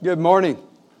Good morning.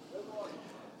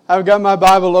 I've got my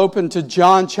Bible open to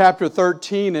John chapter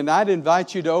 13, and I'd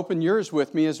invite you to open yours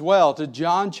with me as well to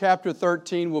John chapter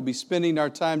 13. We'll be spending our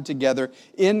time together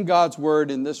in God's Word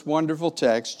in this wonderful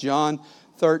text, John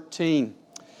 13.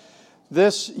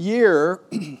 This year,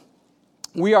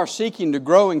 we are seeking to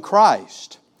grow in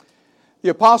Christ. The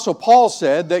Apostle Paul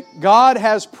said that God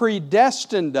has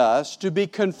predestined us to be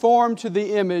conformed to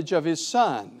the image of His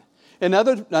Son. In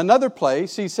another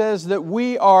place, he says that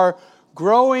we are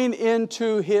growing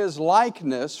into His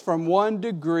likeness from one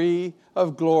degree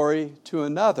of glory to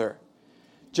another.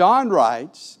 John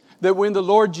writes that when the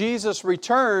Lord Jesus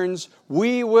returns,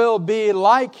 we will be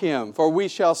like Him, for we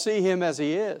shall see Him as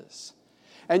He is.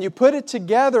 And you put it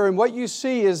together, and what you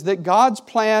see is that God's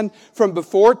plan from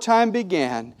before time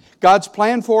began, God's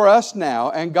plan for us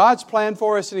now, and God's plan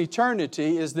for us in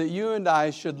eternity is that you and I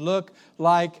should look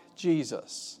like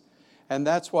Jesus. And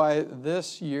that's why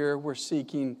this year we're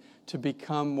seeking to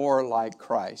become more like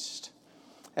Christ.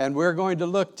 And we're going to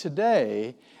look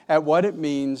today at what it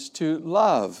means to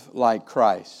love like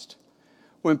Christ.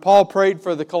 When Paul prayed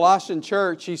for the Colossian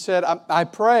church, he said, I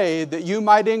pray that you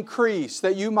might increase,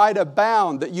 that you might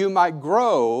abound, that you might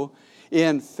grow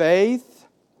in faith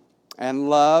and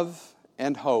love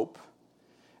and hope.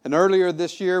 And earlier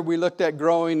this year we looked at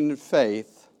growing in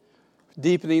faith,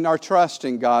 deepening our trust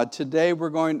in God. Today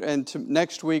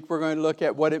next week we're going to look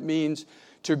at what it means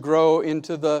to grow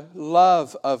into the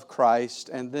love of Christ.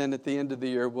 And then at the end of the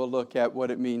year we'll look at what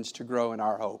it means to grow in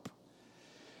our hope.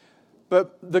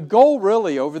 But the goal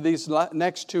really over these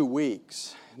next 2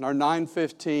 weeks, in our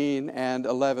 9:15 and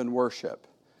 11 worship,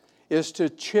 is to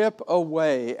chip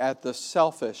away at the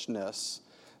selfishness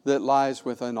that lies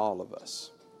within all of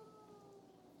us.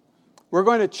 We're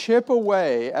going to chip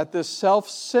away at this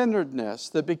self-centeredness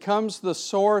that becomes the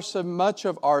source of much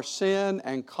of our sin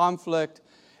and conflict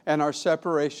and our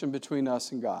separation between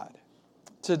us and God.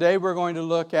 Today we're going to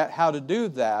look at how to do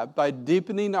that by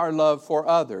deepening our love for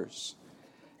others.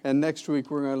 And next week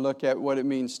we're going to look at what it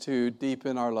means to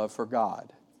deepen our love for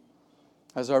God.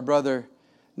 As our brother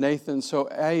Nathan so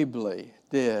ably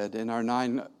did in our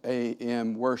 9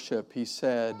 a.m. worship, he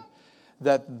said,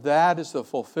 that is the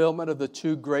fulfillment of the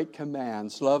 2 great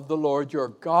commands. Love the Lord your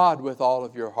God with all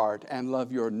of your heart and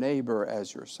love your neighbor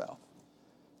as yourself.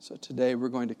 So today we're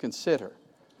going to consider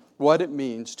what it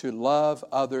means to love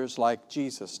others like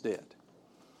Jesus did.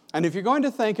 And if you're going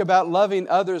to think about loving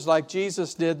others like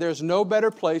Jesus did, there's no better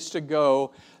place to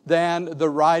go than the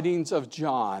writings of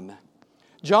John.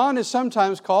 John is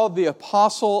sometimes called the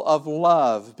apostle of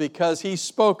love because he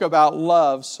spoke about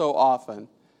love so often.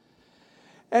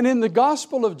 And in the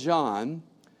Gospel of John,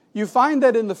 you find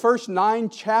that in the first 9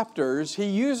 chapters, he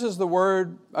uses the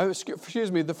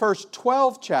first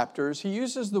 12 chapters, he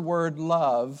uses the word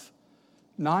love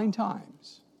 9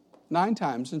 times. 9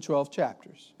 times in 12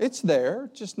 chapters. It's there,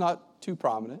 just not too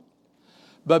prominent.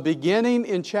 But beginning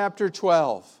in chapter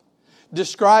 12,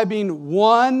 describing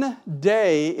one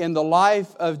day in the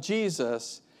life of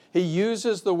Jesus, he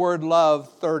uses the word love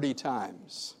 30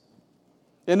 times.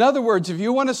 In other words, if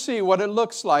you want to see what it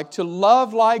looks like to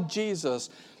love like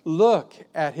Jesus, look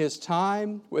at His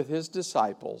time with His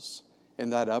disciples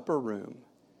in that upper room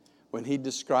when He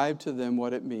described to them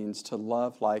what it means to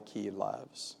love like He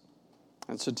loves.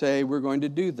 And so today we're going to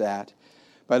do that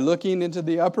by looking into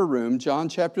the upper room, John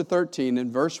chapter 13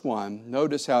 and verse 1.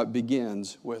 Notice how it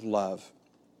begins with love.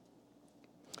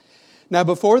 Now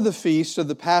before the feast of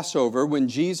the Passover, when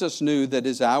Jesus knew that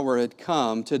His hour had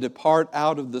come to depart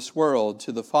out of this world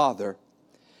to the Father,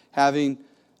 having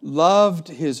loved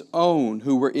His own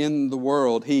who were in the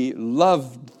world, He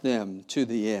loved them to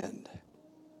the end.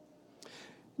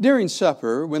 During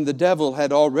supper, when the devil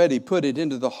had already put it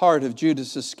into the heart of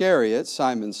Judas Iscariot,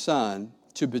 Simon's son,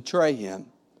 to betray Him,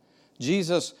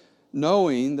 Jesus,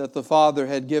 knowing that the Father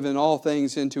had given all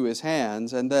things into His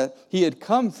hands and that He had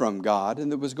come from God and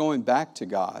that was going back to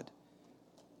God,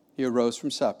 He arose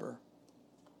from supper.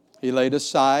 He laid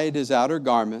aside His outer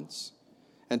garments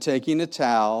and taking a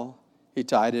towel, He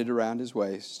tied it around His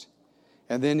waist.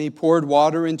 And then He poured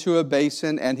water into a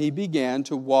basin and He began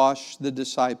to wash the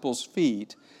disciples'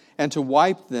 feet and to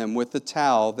wipe them with the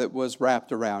towel that was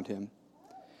wrapped around Him.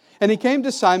 And He came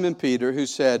to Simon Peter, who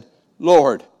said,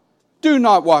 Lord, do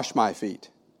not wash my feet.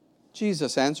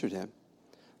 Jesus answered him,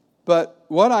 but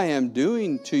what I am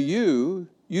doing to you,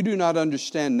 you do not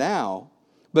understand now,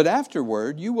 but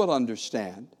afterward you will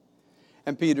understand.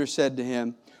 And Peter said to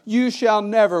him, you shall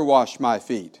never wash my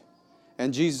feet.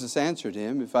 And Jesus answered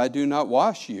him, if I do not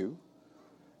wash you,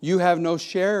 you have no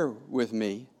share with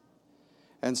me.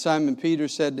 And Simon Peter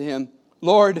said to him,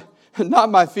 Lord,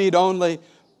 not my feet only,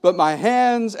 but my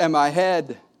hands and my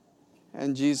head.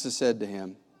 And Jesus said to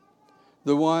him,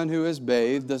 the one who is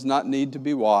bathed does not need to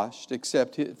be washed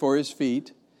except for his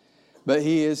feet, but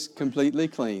he is completely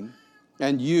clean.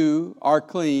 And you are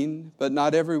clean, but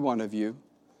not every one of you.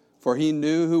 For he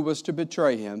knew who was to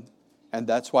betray him, and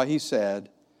that's why he said,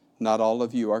 not all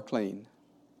of you are clean.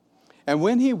 And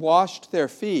when he washed their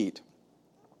feet,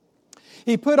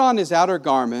 he put on his outer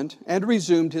garment and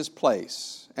resumed his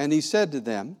place. And he said to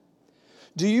them,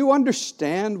 do you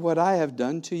understand what I have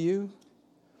done to you?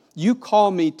 You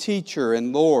call me teacher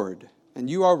and Lord, and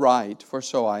you are right, for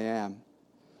so I am.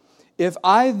 If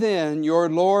I then, your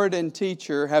Lord and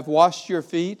teacher, have washed your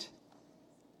feet,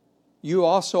 you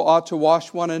also ought to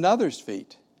wash one another's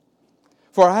feet.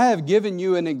 For I have given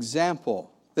you an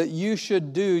example that you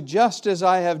should do just as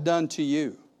I have done to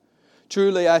you.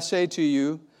 Truly I say to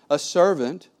you, a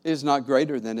servant is not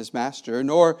greater than his master,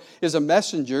 nor is a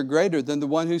messenger greater than the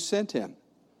one who sent him.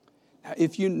 Now,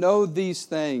 if you know these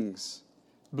things,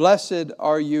 blessed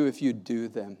are you if you do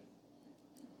them.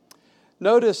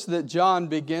 Notice that John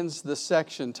begins the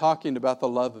section talking about the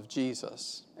love of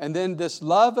Jesus. And then this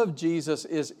love of Jesus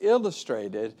is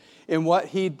illustrated in what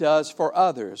he does for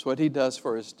others, what he does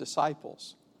for his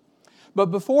disciples. But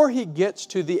before he gets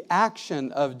to the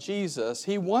action of Jesus,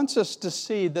 he wants us to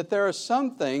see that there are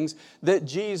some things that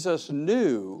Jesus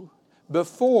knew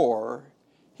before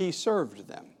he served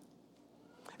them.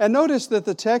 And notice that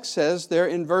the text says there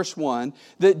in verse 1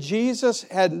 that Jesus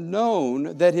had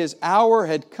known that his hour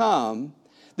had come,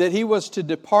 that he was to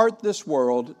depart this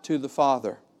world to the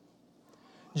Father.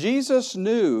 Jesus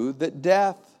knew that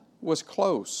death was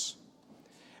close.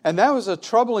 And that was a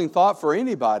troubling thought for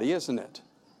anybody, isn't it?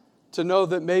 To know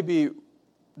that maybe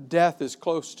death is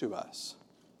close to us.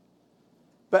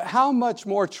 But how much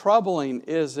more troubling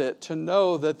is it to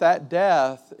know that that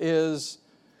death is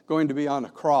going to be on a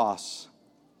cross?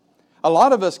 A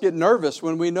lot of us get nervous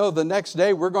when we know the next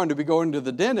day we're going to be going to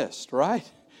the dentist, right?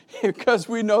 Because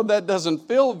we know that doesn't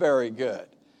feel very good.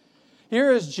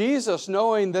 Here is Jesus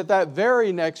knowing that that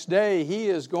very next day he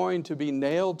is going to be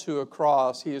nailed to a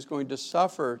cross. He is going to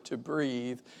suffer to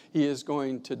breathe. He is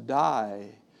going to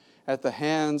die at the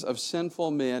hands of sinful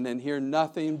men and hear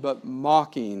nothing but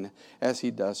mocking as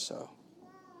he does so.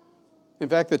 In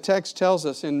fact, the text tells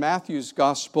us in Matthew's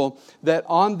gospel that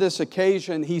on this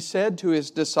occasion he said to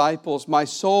his disciples, my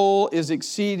soul is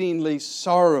exceedingly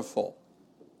sorrowful.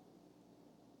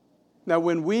 Now,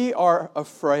 when we are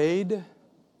afraid,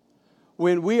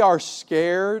 when we are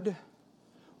scared,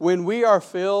 when we are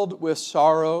filled with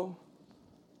sorrow,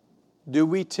 do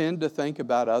we tend to think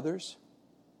about others?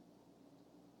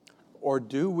 Or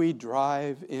do we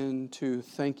drive into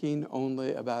thinking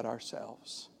only about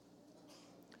ourselves?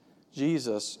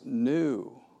 Jesus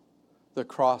knew the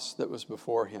cross that was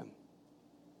before him,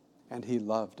 and he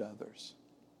loved others.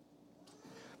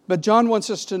 But John wants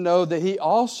us to know that he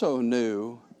also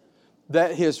knew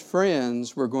that his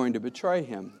friends were going to betray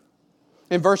him.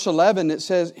 In verse 11 it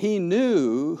says, he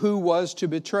knew who was to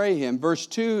betray him. Verse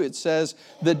 2 it says,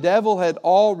 the devil had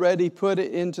already put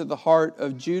it into the heart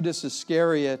of Judas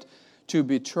Iscariot to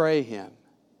betray him.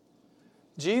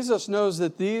 Jesus knows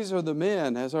that these are the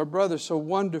men, as our brother so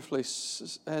wonderfully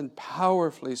and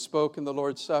powerfully spoke in the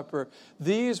Lord's Supper.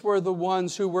 These were the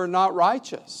ones who were not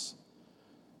righteous.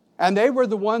 And they were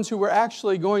the ones who were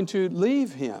actually going to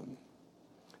leave him.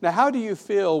 Now, how do you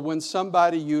feel when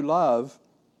somebody you love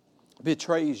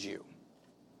betrays you?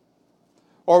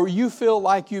 Or you feel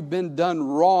like you've been done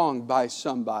wrong by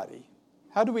somebody?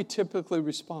 How do we typically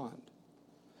respond?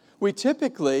 We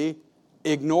typically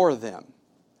ignore them.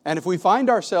 And if we find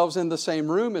ourselves in the same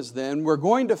room as them, we're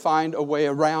going to find a way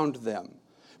around them.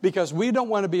 Because we don't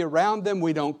want to be around them,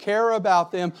 we don't care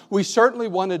about them, we certainly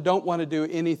don't want to do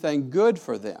anything good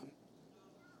for them.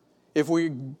 If we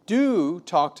do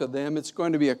talk to them, it's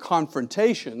going to be a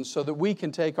confrontation so that we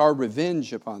can take our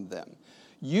revenge upon them.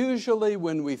 Usually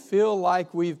when we feel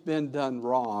like we've been done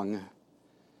wrong,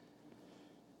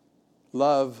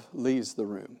 love leaves the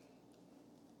room.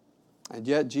 And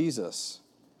yet Jesus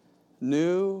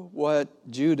knew what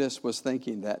Judas was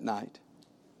thinking that night.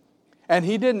 And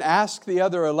he didn't ask the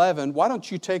other 11, why don't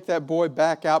you take that boy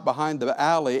back out behind the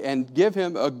alley and give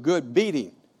him a good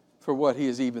beating for what he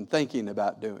is even thinking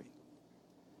about doing?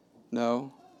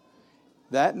 No.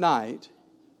 That night,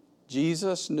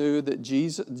 Jesus knew that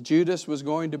Judas was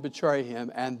going to betray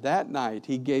him, and that night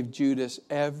he gave Judas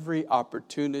every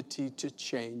opportunity to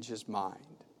change his mind.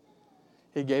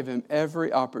 He gave him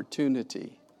every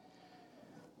opportunity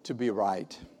to be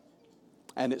right.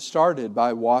 And it started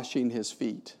by washing his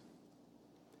feet.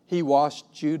 He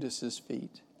washed Judas's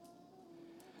feet.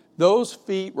 Those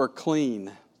feet were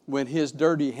clean when his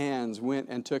dirty hands went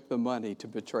and took the money to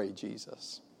betray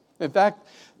Jesus. In fact,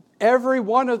 every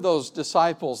one of those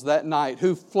disciples that night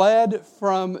who fled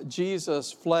from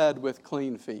Jesus fled with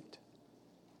clean feet.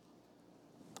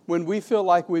 When we feel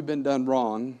like we've been done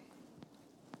wrong,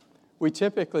 we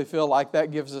typically feel like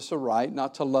that gives us a right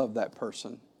not to love that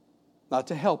person, not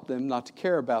to help them, not to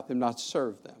care about them, not to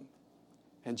serve them.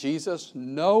 And Jesus,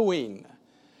 knowing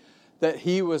that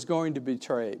he was going to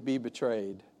be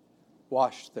betrayed,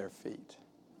 washed their feet.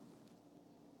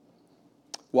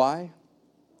 Why?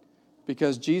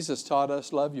 Because Jesus taught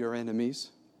us, love your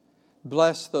enemies,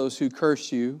 bless those who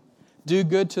curse you, do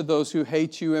good to those who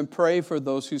hate you, and pray for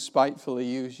those who spitefully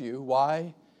use you.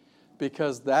 Why?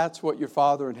 Because that's what your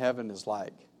Father in heaven is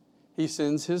like. He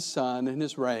sends his sun and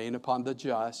his rain upon the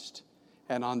just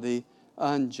and on the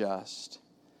unjust.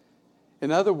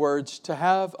 In other words, to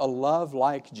have a love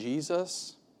like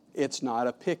Jesus, it's not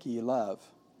a picky love.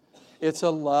 It's a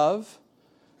love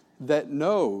that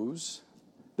knows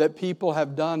that people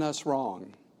have done us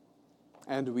wrong,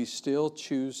 and we still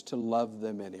choose to love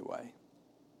them anyway.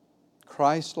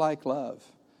 Christ-like love,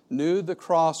 knew the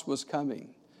cross was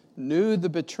coming, knew the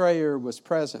betrayer was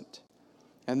present.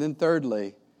 And then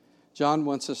thirdly, John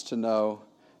wants us to know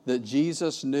that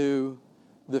Jesus knew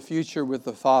the future with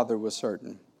the Father was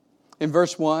certain. In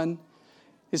verse 1,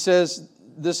 he says,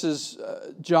 this is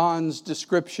John's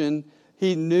description.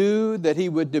 He knew that he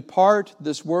would depart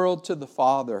this world to the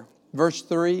Father. Verse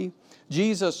 3,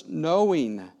 Jesus,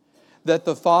 knowing that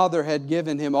the Father had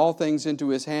given him all things into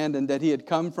his hand and that he had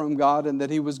come from God and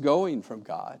that he was going from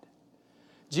God.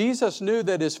 Jesus knew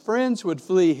that his friends would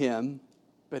flee him,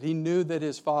 but he knew that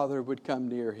his Father would come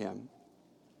near him.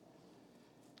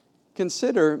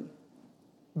 Consider,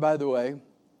 by the way,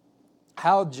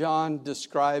 how John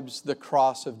describes the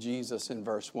cross of Jesus in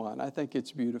verse 1. I think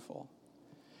it's beautiful.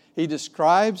 He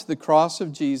describes the cross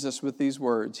of Jesus with these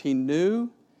words. He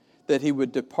knew that he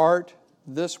would depart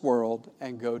this world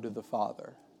and go to the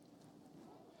Father.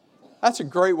 That's a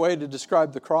great way to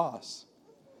describe the cross.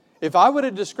 If I would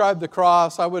have described the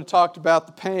cross, I would have talked about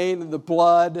the pain and the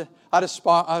blood. I'd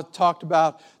have talked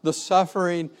about the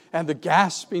suffering and the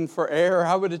gasping for air.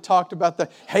 I would have talked about the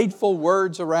hateful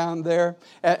words around there.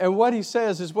 And what he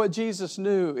says is what Jesus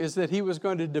knew is that he was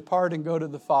going to depart and go to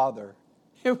the Father.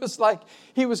 It was like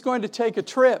he was going to take a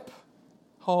trip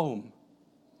home.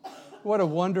 What a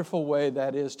wonderful way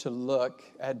that is to look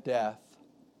at death.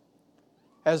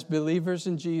 As believers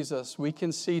in Jesus, we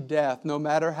can see death, no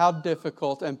matter how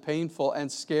difficult and painful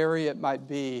and scary it might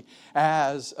be,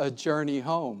 as a journey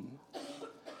home.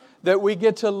 That we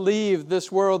get to leave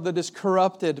this world that is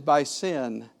corrupted by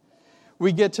sin.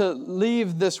 We get to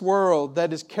leave this world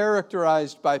that is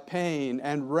characterized by pain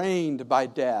and reigned by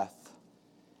death.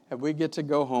 And we get to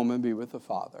go home and be with the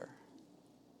Father.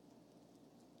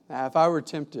 Now, if I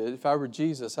were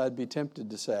Jesus, I'd be tempted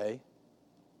to say,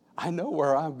 I know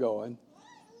where I'm going.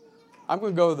 I'm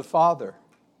going to go to the Father.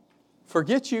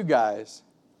 Forget you guys.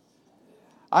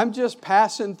 I'm just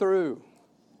passing through.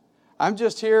 I'm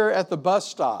just here at the bus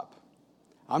stop.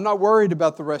 I'm not worried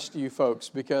about the rest of you folks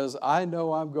because I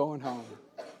know I'm going home.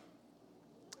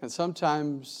 And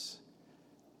sometimes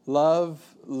love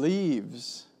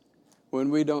leaves when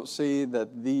we don't see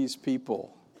that these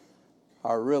people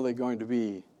are really going to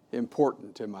be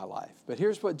important in my life. But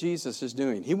here's what Jesus is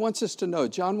doing. He wants us to know,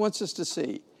 John wants us to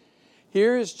see,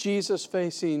 here is Jesus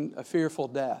facing a fearful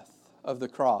death of the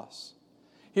cross.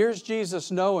 Here's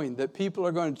Jesus knowing that people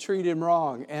are going to treat him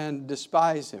wrong and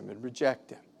despise him and reject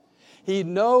him. He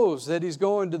knows that he's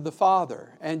going to the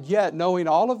Father, and yet knowing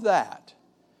all of that,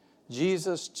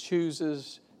 Jesus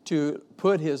chooses to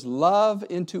put his love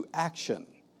into action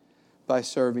by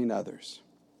serving others.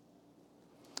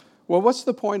 Well, what's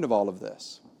the point of all of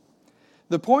this?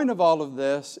 The point of all of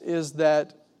this is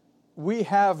that we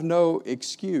have no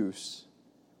excuse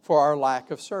for our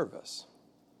lack of service.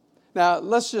 Now,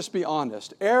 let's just be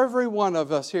honest. Every one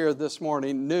of us here this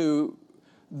morning knew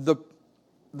the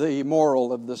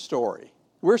moral of the story.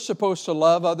 We're supposed to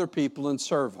love other people and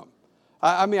serve them.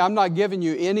 I mean, I'm not giving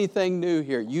you anything new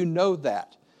here. You know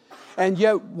that. And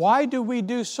yet, why do we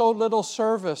do so little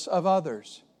service of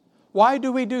others? Why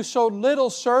do we do so little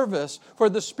service for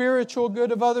the spiritual good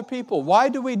of other people? Why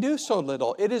do we do so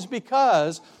little? It is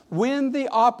because when the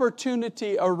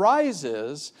opportunity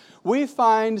arises, we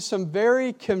find some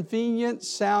very convenient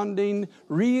sounding,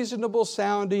 reasonable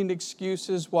sounding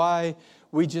excuses why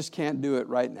we just can't do it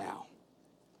right now.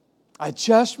 I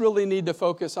just really need to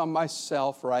focus on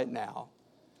myself right now.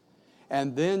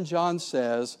 And then John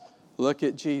says, look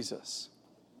at Jesus.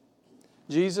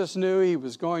 Jesus knew He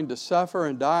was going to suffer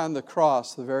and die on the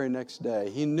cross the very next day.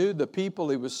 He knew the people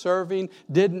He was serving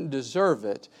didn't deserve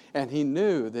it, and He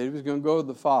knew that He was going to go to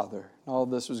the Father. All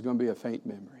this was going to be a faint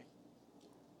memory.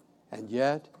 And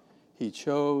yet, He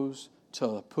chose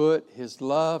to put His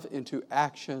love into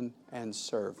action and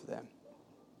serve them.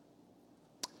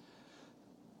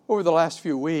 Over the last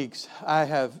few weeks, I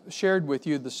have shared with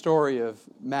you the story of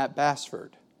Matt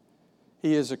Bassford.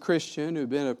 He is a Christian who's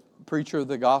been a preacher of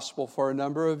the gospel for a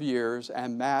number of years,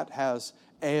 and Matt has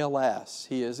ALS.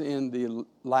 He is in the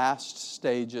last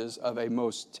stages of a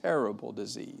most terrible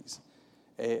disease,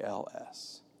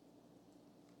 ALS.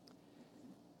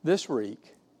 This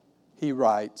week, he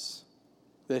writes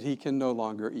that he can no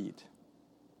longer eat.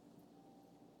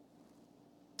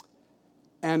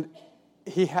 And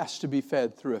he has to be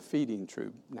fed through a feeding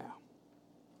tube now.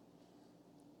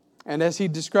 And as he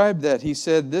described that, he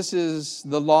said, "This is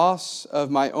the loss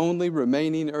of my only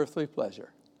remaining earthly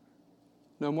pleasure.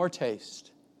 No more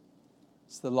taste.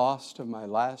 It's the loss of my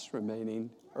last remaining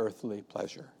earthly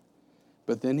pleasure."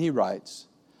 But then he writes,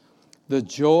 "The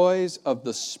joys of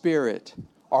the Spirit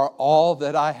are all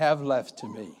that I have left to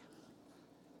me.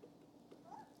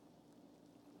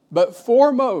 But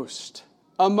foremost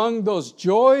among those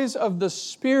joys of the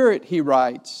Spirit," he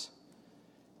writes,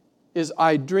 "is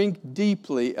I drink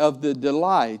deeply of the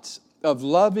delights of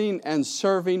loving and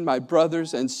serving my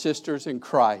brothers and sisters in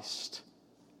Christ."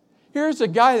 Here's a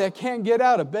guy that can't get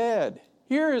out of bed.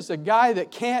 Here is a guy that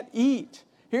can't eat.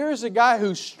 Here's a guy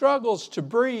who struggles to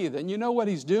breathe. And you know what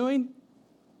he's doing?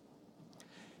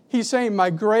 He's saying, my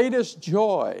greatest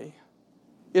joy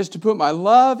is to put my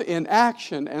love in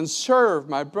action and serve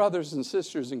my brothers and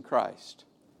sisters in Christ.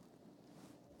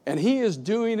 And he is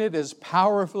doing it as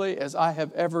powerfully as I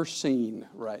have ever seen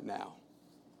right now.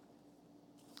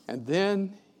 And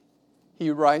then he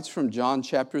writes from John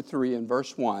chapter 3 and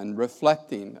verse 1,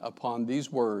 reflecting upon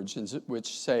these words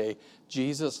which say,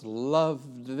 Jesus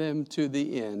loved them to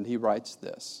the end. He writes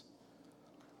this.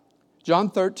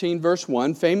 John 13 verse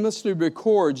 1 famously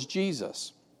records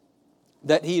Jesus,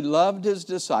 that he loved his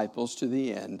disciples to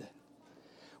the end.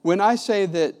 When I say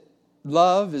that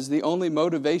love is the only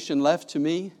motivation left to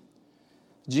me,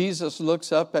 Jesus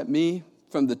looks up at me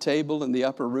from the table in the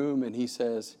upper room and he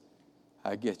says,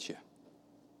 I get you.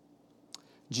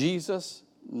 Jesus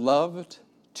loved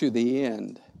to the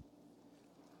end.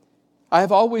 I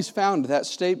have always found that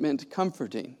statement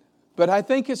comforting, but I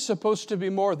think it's supposed to be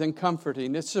more than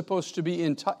comforting. It's supposed to be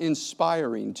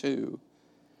inspiring too.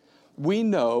 We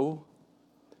know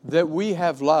that we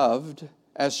have loved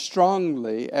as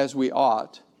strongly as we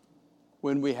ought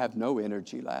when we have no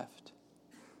energy left.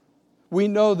 We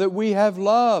know that we have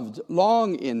loved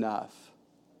long enough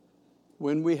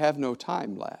when we have no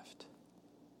time left.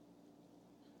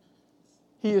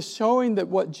 He is showing that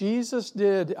what Jesus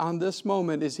did on this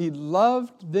moment is he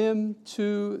loved them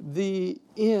to the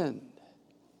end.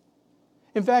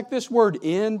 In fact, this word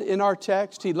end in our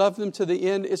text, he loved them to the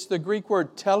end, it's the Greek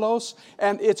word telos,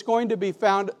 and it's going to be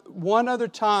found one other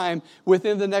time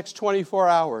within the next 24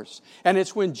 hours. And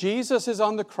it's when Jesus is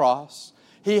on the cross.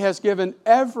 He has given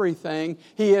everything.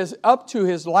 He is up to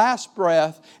his last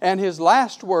breath, and his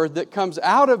last word that comes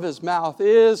out of his mouth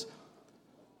is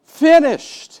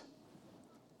finished.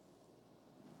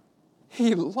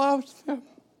 He loved them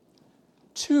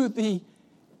to the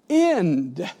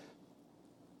end.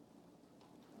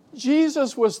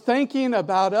 Jesus was thinking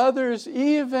about others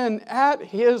even at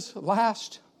his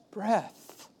last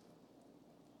breath.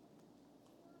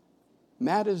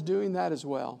 Matt is doing that as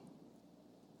well.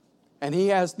 And he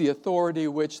has the authority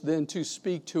which then to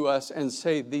speak to us and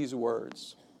say these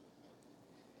words.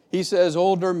 He says,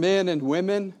 older men and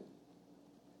women,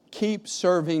 keep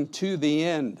serving to the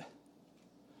end.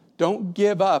 Don't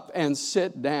give up and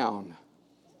sit down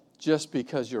just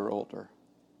because you're older.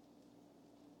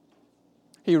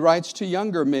 He writes to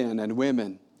younger men and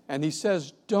women, and he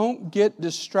says, don't get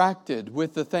distracted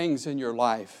with the things in your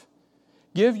life.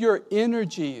 Give your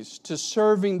energies to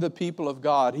serving the people of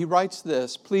God. He writes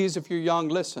this, please, if you're young,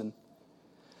 listen.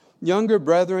 Younger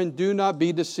brethren, do not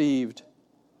be deceived.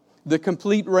 The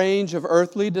complete range of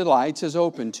earthly delights is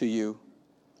open to you.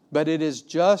 But it is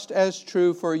just as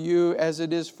true for you as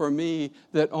it is for me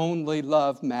that only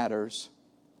love matters.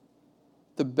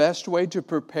 The best way to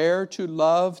prepare to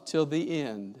love till the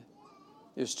end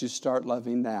is to start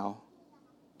loving now.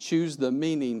 Choose the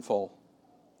meaningful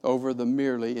over the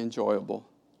merely enjoyable.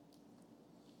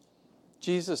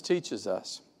 Jesus teaches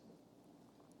us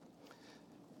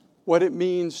what it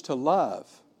means to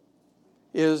love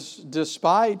is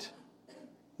despite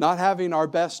not having our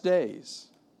best days,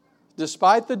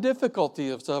 despite the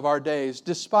difficulties of our days,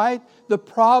 despite the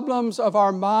problems of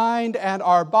our mind and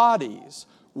our bodies,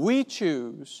 we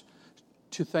choose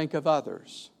to think of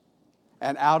others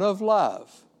and out of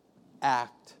love,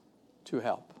 act to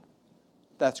help.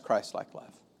 That's Christ-like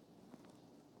love.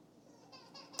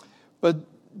 But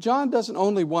John doesn't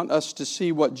only want us to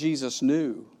see what Jesus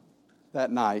knew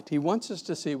that night. He wants us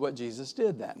to see what Jesus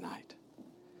did that night.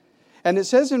 And it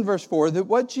says in verse 4 that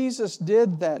what Jesus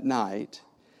did that night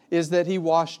is that he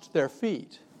washed their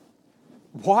feet.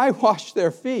 Why wash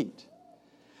their feet?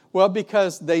 Well,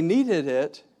 because they needed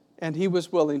it and he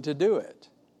was willing to do it.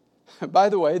 By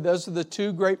the way, those are the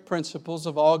two great principles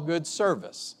of all good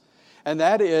service. And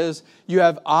that is, you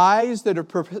have eyes that are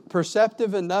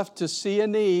perceptive enough to see a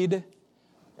need,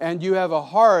 and you have a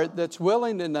heart that's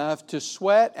willing enough to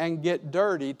sweat and get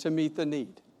dirty to meet the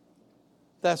need.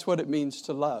 That's what it means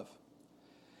to love.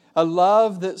 A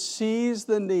love that sees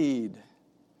the need,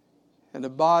 and a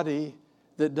body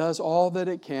that does all that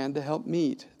it can to help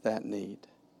meet that need.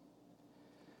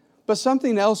 But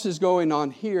something else is going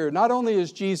on here. Not only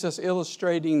is Jesus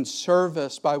illustrating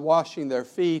service by washing their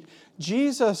feet,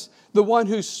 Jesus, the one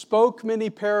who spoke many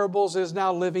parables, is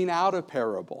now living out a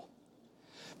parable.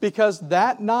 Because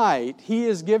that night, he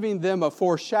is giving them a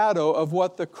foreshadow of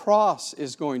what the cross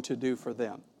is going to do for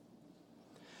them.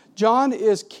 John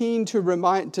is keen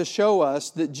to show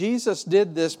us that Jesus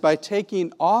did this by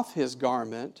taking off his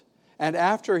garment, and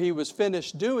after he was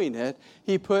finished doing it,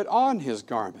 he put on his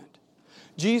garment.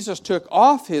 Jesus took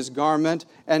off his garment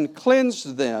and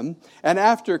cleansed them, and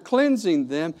after cleansing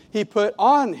them, he put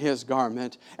on his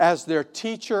garment as their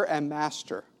teacher and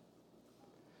master.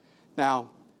 Now,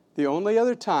 the only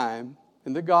other time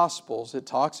in the Gospels it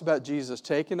talks about Jesus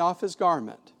taking off his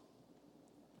garment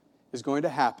is going to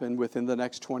happen within the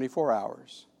next 24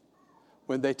 hours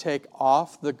when they take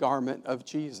off the garment of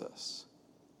Jesus,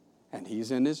 and he's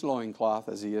in his loincloth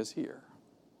as he is here.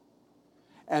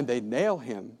 And they nail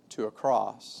him to a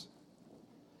cross.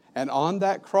 And on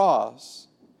that cross,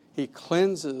 he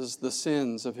cleanses the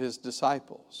sins of his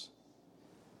disciples.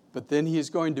 But then he is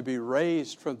going to be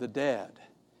raised from the dead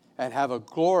and have a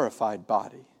glorified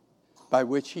body by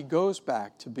which he goes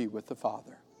back to be with the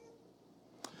Father.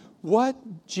 What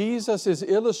Jesus is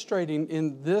illustrating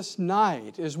in this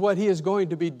night is what he is going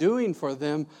to be doing for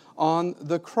them on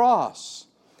the cross.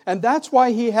 And that's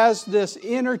why he has this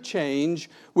interchange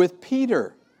with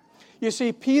Peter. You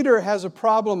see, Peter has a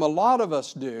problem a lot of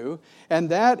us do, and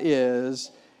that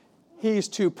is he's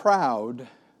too proud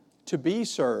to be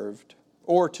served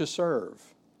or to serve.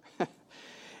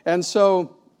 And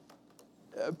so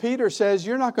Peter says,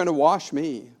 you're not going to wash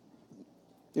me.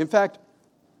 In fact,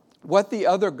 what the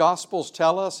other Gospels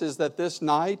tell us is that this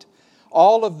night,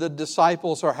 all of the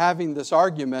disciples are having this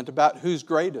argument about who's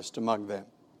greatest among them.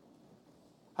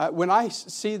 When I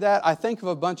see that, I think of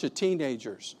a bunch of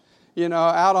teenagers,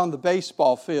 out on the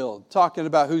baseball field talking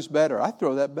about who's better. I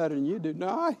throw that better than you do. No,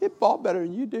 I hit ball better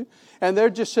than you do. And they're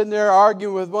just sitting there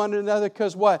arguing with one another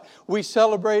because what? We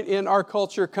celebrate in our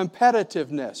culture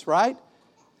competitiveness, right?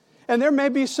 And there may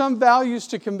be some values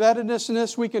to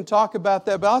competitiveness. We can talk about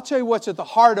that. But I'll tell you what's at the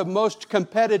heart of most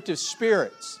competitive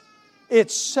spirits.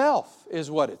 Itself is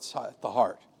what it's at the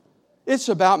heart. It's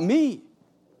about me.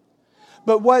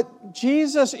 But what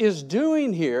Jesus is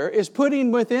doing here is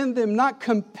putting within them not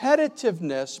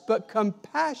competitiveness, but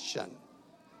compassion.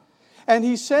 And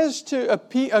he says to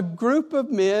a group of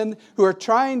men who are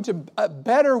trying to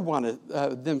better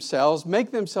themselves, make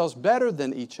themselves better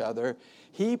than each other,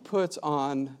 he puts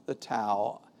on the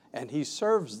towel and he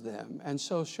serves them, and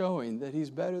so showing that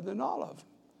he's better than all of them.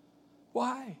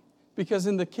 Why? Because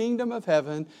in the kingdom of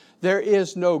heaven, there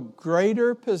is no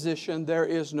greater position, there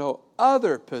is no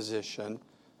other position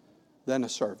than a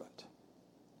servant.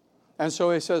 And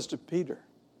so he says to Peter,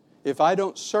 if I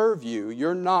don't serve you,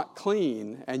 you're not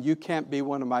clean and you can't be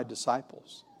one of my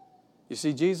disciples. You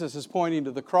see, Jesus is pointing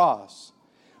to the cross.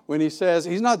 When he says,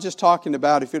 he's not just talking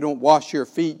about if you don't wash your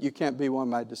feet, you can't be one of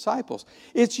my disciples.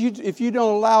 It's you, if you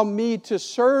don't allow me to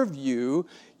serve you,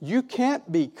 you can't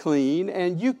be clean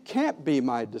and you can't be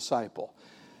my disciple.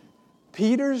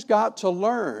 Peter's got to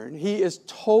learn he is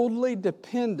totally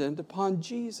dependent upon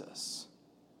Jesus.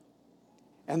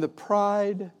 And the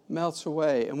pride melts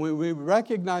away. And when we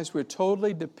recognize we're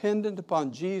totally dependent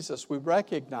upon Jesus, we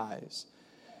recognize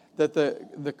that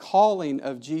the calling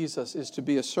of Jesus is to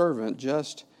be a servant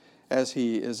just as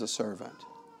he is a servant.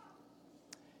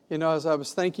 As I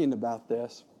was thinking about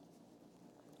this,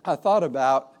 I thought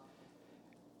about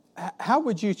how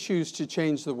would you choose to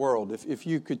change the world if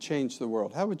you could change the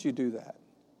world? How would you do that?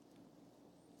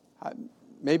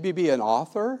 Maybe be an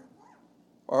author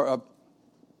or a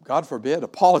God forbid, a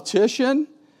politician?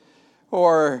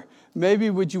 Or maybe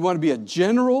would you want to be a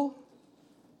general?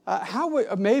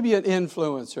 Maybe an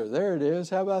influencer. There it is.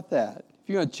 How about that? If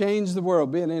you're going to change the world,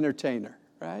 be an entertainer,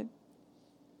 right?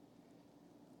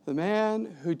 The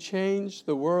man who changed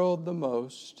the world the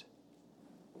most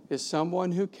is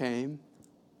someone who came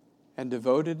and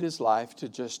devoted his life to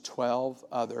just 12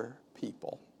 other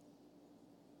people,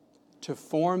 to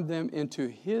form them into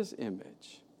his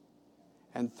image,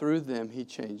 and through them he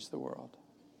changed the world.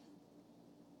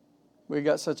 We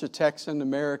got such a Texan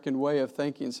American way of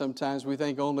thinking sometimes. We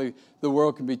think only the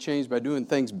world can be changed by doing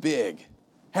things big,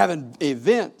 having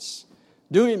events,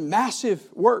 doing massive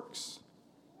works.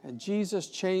 And Jesus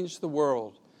changed the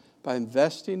world by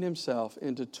investing himself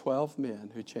into 12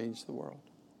 men who changed the world.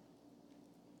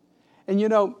 And you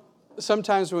know,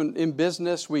 sometimes when in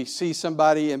business we see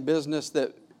somebody in business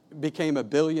that became a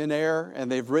billionaire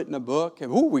and they've written a book, and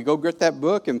we go get that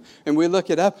book and we look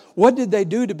it up. What did they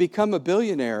do to become a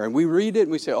billionaire? And we read it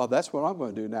and we say, oh, that's what I'm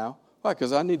going to do now. Why?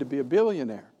 Because I need to be a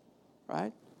billionaire,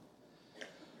 right?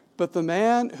 But the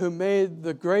man who made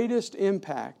the greatest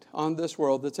impact on this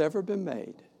world that's ever been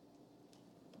made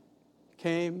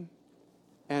came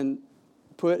and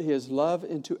put his love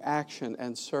into action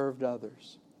and served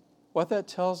others. What that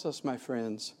tells us, my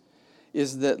friends,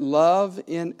 is that love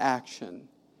in action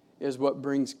is what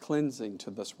brings cleansing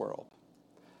to this world.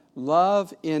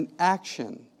 Love in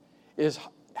action is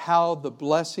how the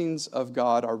blessings of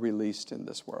God are released in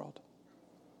this world.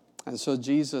 And so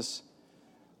Jesus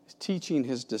is teaching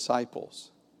his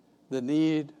disciples the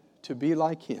need to be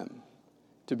like him,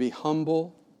 to be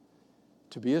humble,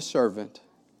 to be a servant,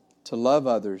 to love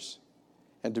others,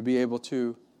 and to be able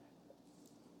to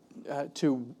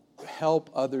help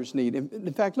others need.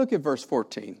 In fact, look at verse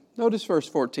 14. Notice verse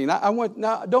 14.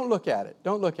 Now, don't look at it.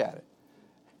 Don't look at it.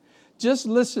 Just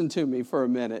listen to me for a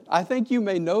minute. I think you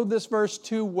may know this verse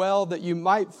too well that you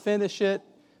might finish it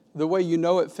the way you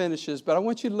know it finishes, but I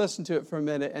want you to listen to it for a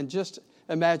minute and just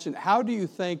imagine, how do you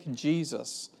think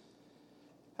Jesus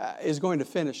is going to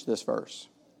finish this verse?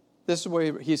 This is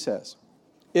what he says.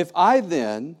 If I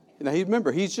then,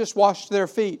 remember, he's just washed their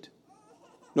feet.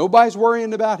 Nobody's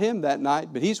worrying about him that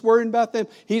night, but he's worrying about them.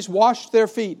 He's washed their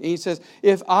feet. And he says,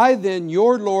 if I then,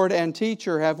 your Lord and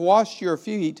teacher, have washed your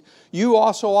feet, you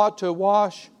also ought to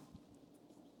wash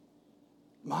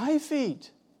my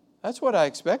feet. That's what I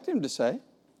expect him to say.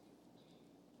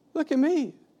 Look at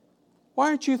me. Why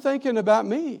aren't you thinking about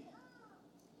me?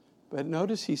 But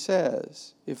notice he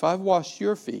says, if I've washed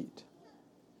your feet,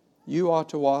 you ought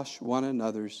to wash one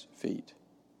another's feet.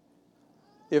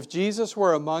 If Jesus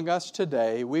were among us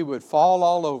today, we would fall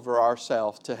all over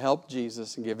ourselves to help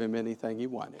Jesus and give him anything he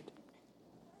wanted.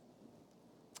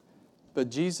 But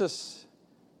Jesus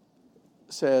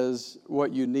says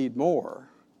what you need more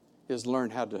is learn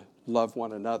how to love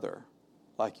one another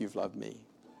like you've loved me.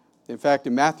 In fact,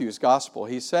 in Matthew's gospel,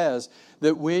 he says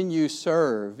that when you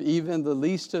serve even the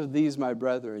least of these, my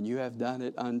brethren, you have done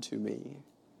it unto me.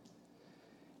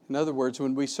 In other words,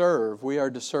 when we serve, we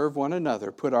are to serve one another,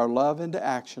 put our love into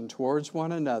action towards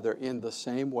one another in the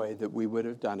same way that we would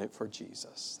have done it for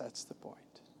Jesus. That's the point.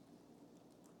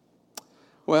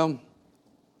 Well,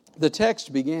 the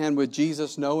text began with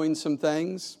Jesus knowing some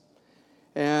things,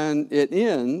 and it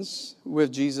ends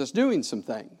with Jesus doing some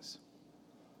things.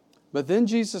 But then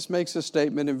Jesus makes a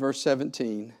statement in verse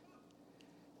 17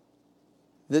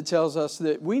 that tells us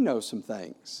that we know some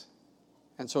things,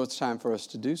 and so it's time for us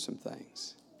to do some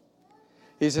things.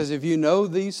 He says, if you know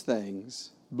these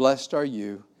things, blessed are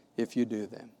you if you do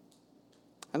them.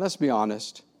 And let's be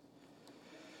honest.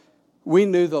 We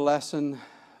knew the lesson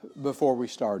before we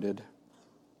started.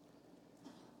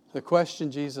 The question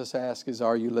Jesus asked is,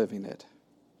 are you living it?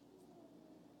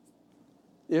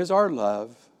 Is our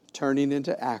love turning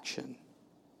into action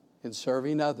in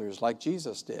serving others like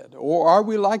Jesus did? Or are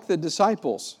we like the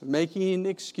disciples, making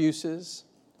excuses,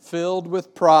 filled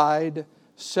with pride,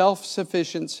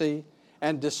 self-sufficiency,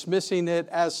 and dismissing it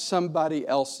as somebody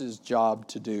else's job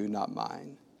to do, not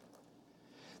mine?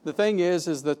 The thing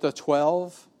is that the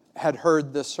 12 had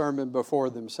heard this sermon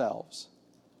before themselves,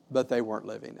 but they weren't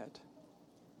living it.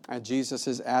 And Jesus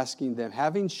is asking them,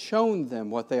 having shown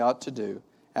them what they ought to do,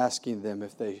 asking them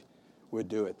if they would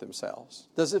do it themselves.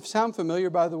 Does it sound familiar,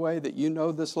 by the way, that you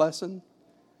know this lesson?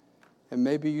 And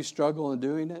maybe you struggle in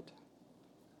doing it?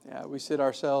 Yeah, we sit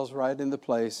ourselves right in the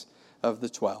place of the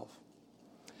 12.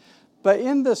 But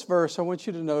in this verse, I want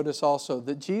you to notice also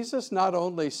that Jesus not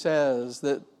only says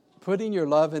that putting your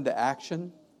love into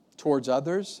action towards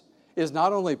others is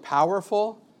not only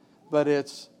powerful, but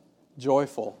it's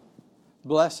joyful.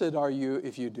 Blessed are you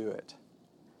if you do it.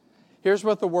 Here's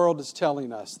what the world is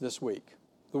telling us this week.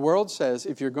 The world says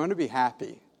if you're going to be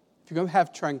happy, if you're going to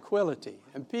have tranquility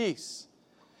and peace,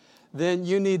 then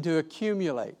you need to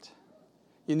accumulate.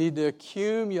 You need to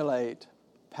accumulate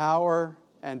power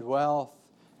and wealth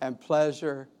and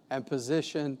pleasure and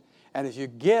position. And if you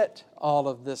get all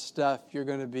of this stuff, you're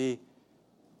going to be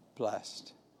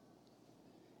blessed.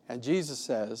 And Jesus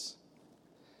says,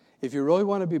 if you really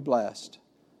want to be blessed,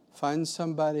 find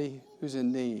somebody who's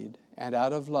in need, and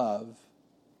out of love,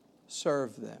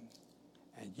 serve them,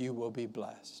 and you will be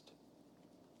blessed.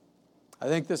 I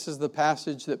think this is the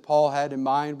passage that Paul had in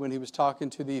mind when he was talking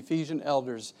to the Ephesian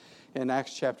elders in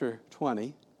Acts chapter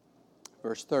 20,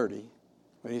 verse 30,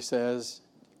 when he says,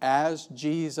 as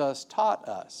Jesus taught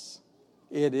us,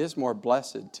 it is more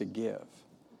blessed to give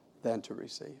than to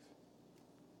receive.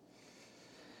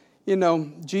 You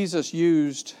know, Jesus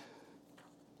used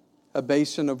a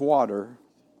basin of water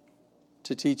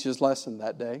to teach his lesson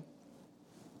that day.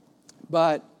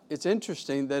 But it's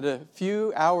interesting that a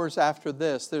few hours after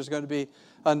this, there's going to be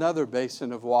another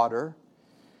basin of water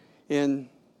in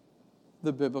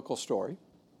the biblical story.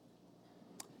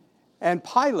 And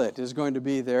Pilate is going to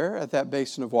be there at that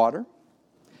basin of water.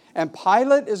 And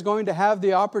Pilate is going to have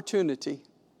the opportunity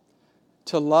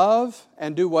to love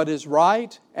and do what is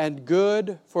right and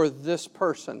good for this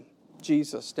person,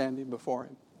 Jesus, standing before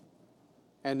him.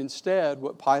 And instead,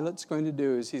 what Pilate's going to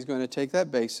do is he's going to take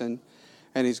that basin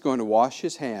and he's going to wash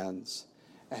his hands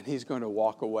and he's going to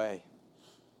walk away.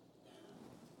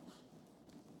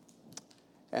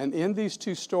 And in these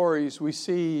two stories, we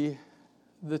see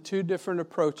the two different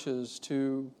approaches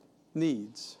to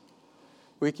needs.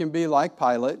 We can be like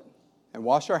Pilate and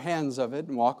wash our hands of it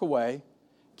and walk away.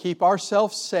 Keep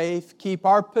ourselves safe, keep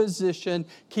our position,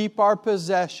 keep our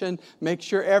possession, make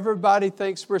sure everybody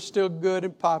thinks we're still good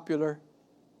and popular.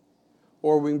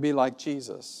 Or we can be like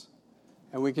Jesus,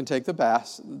 and we can take the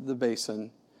basin,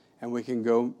 and we can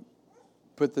go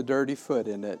put the dirty foot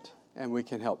in it, and we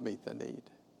can help meet the need.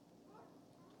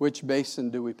 Which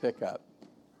basin do we pick up?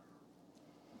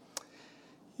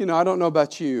 You know, I don't know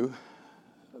about you,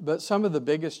 but some of the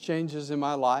biggest changes in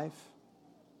my life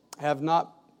have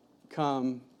not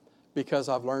come because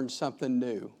I've learned something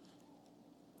new.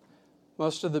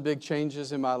 Most of the big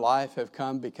changes in my life have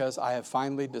come because I have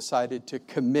finally decided to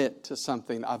commit to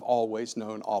something I've always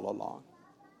known all along.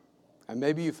 And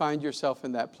maybe you find yourself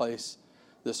in that place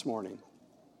this morning.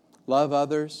 Love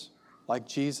others like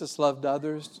Jesus loved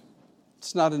others.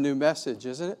 It's not a new message,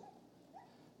 isn't it?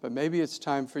 But maybe it's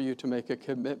time for you to make a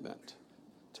commitment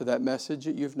to that message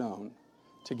that you've known,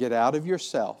 to get out of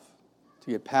yourself, to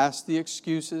get past the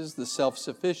excuses, the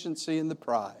self-sufficiency, and the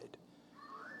pride,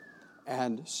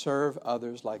 and serve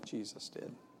others like Jesus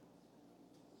did.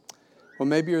 Well,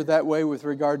 maybe you're that way with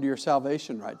regard to your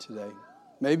salvation right today.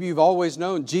 Maybe you've always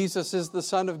known Jesus is the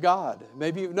Son of God.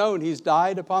 Maybe you've known He's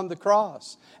died upon the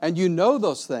cross, and you know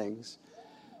those things.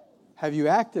 Have you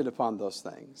acted upon those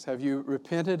things? Have you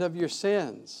repented of your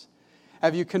sins?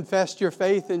 Have you confessed your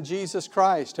faith in Jesus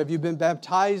Christ? Have you been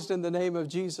baptized in the name of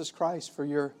Jesus Christ for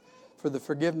the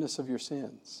forgiveness of your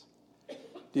sins?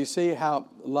 Do you see how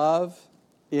love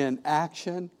in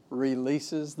action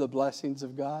releases the blessings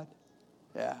of God?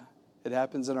 Yeah, it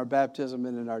happens in our baptism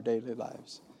and in our daily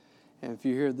lives. And if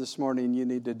you're here this morning, you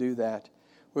need to do that.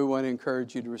 We want to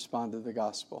encourage you to respond to the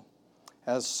gospel.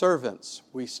 As servants,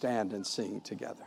 we stand and sing together.